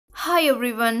Hi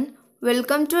everyone,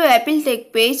 welcome to Apple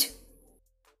TechPage.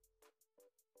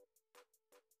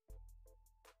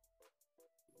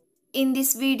 In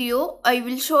this video, I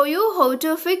will show you how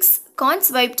to fix can't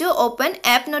swipe to open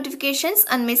app notifications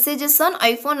and messages on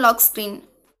iPhone lock screen.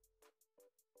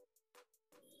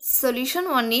 Solution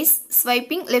 1 is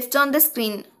swiping left on the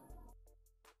screen.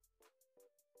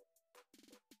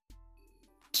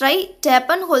 Try tap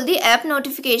and hold the app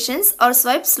notifications or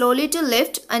swipe slowly to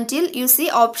left until you see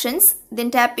options, then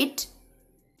tap it.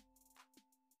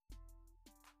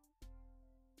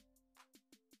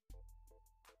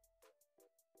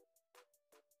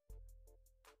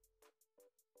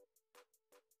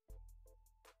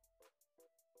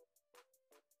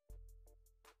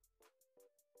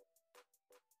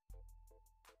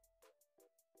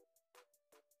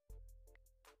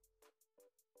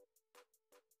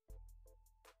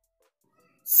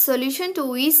 Solution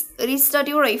 2 is restart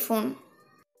your iPhone.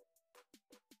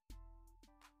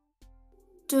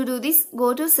 To do this,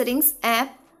 go to Settings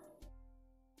app.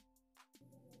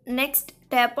 Next,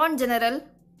 tap on General.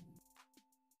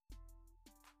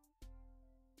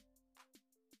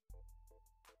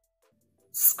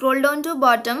 Scroll down to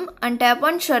bottom and tap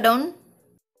on Shutdown.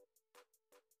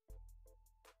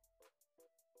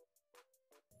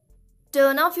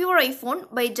 Turn off your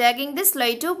iPhone by dragging the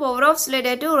slide to power off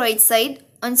slider to right side.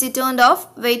 Once it turned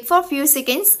off, wait for few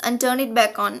seconds and turn it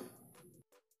back on.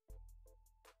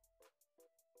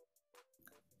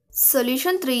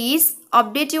 Solution 3 is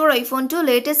update your iPhone to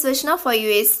latest version of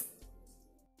iOS.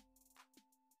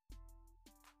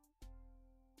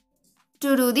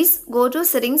 To do this, go to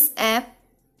Settings app.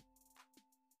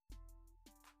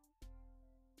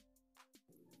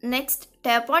 Next,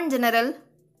 tap on General.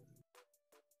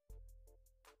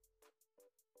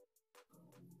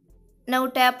 Now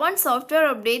tap on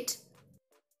Software Update.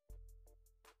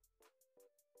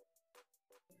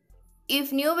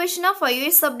 If new version of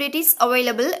iOS update is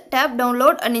available, tap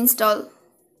Download and install.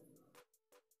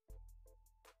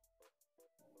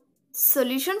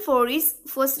 Solution 4 is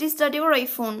first restart your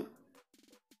iPhone.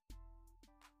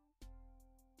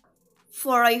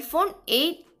 For iPhone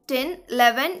 8, 10,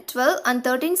 11, 12 and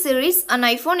 13 series and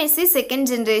iPhone SE second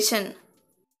generation.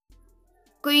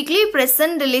 Quickly press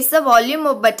and release the volume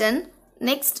up button.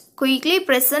 Next, quickly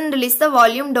press and release the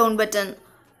volume down button.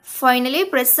 Finally,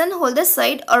 press and hold the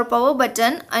side or power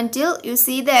button until you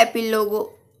see the Apple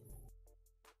logo.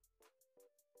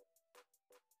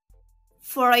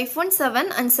 For iPhone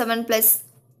 7 and 7 Plus,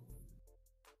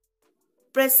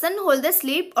 press and hold the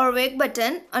sleep or wake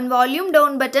button and volume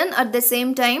down button at the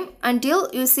same time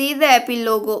until you see the Apple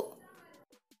logo.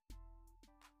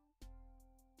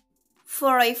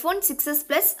 For iPhone 6s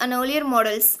Plus and earlier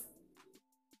models,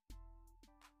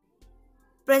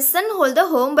 press and hold the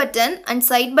home button and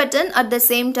side button at the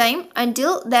same time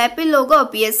until the Apple logo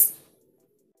appears.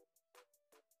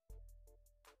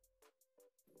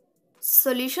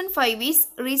 Solution 5 is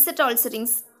reset all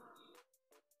settings.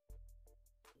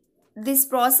 This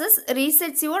process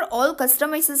resets your all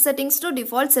customized settings to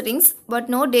default settings, but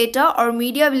no data or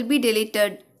media will be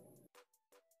deleted.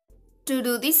 To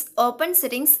do this, open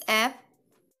Settings app.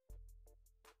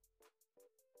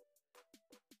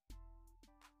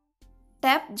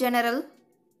 Tap General.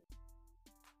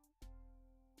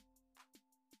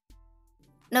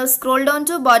 Now scroll down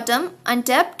to bottom and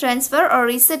tap Transfer or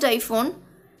Reset iPhone.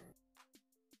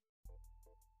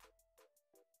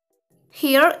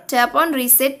 Here, tap on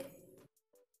Reset.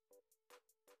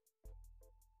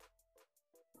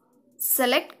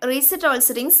 Select Reset all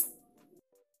settings.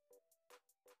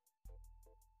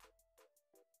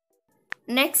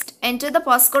 Next, enter the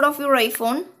passcode of your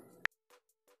iPhone.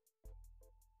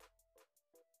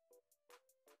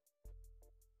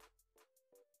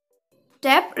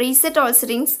 Tap Reset all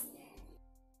settings.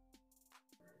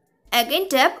 Again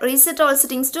tap Reset all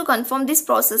settings to confirm this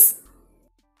process.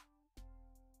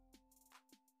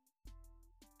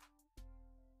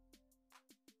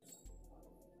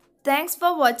 Thanks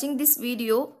for watching this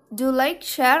video. Do like,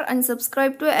 share and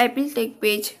subscribe to Apple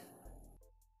TechPage.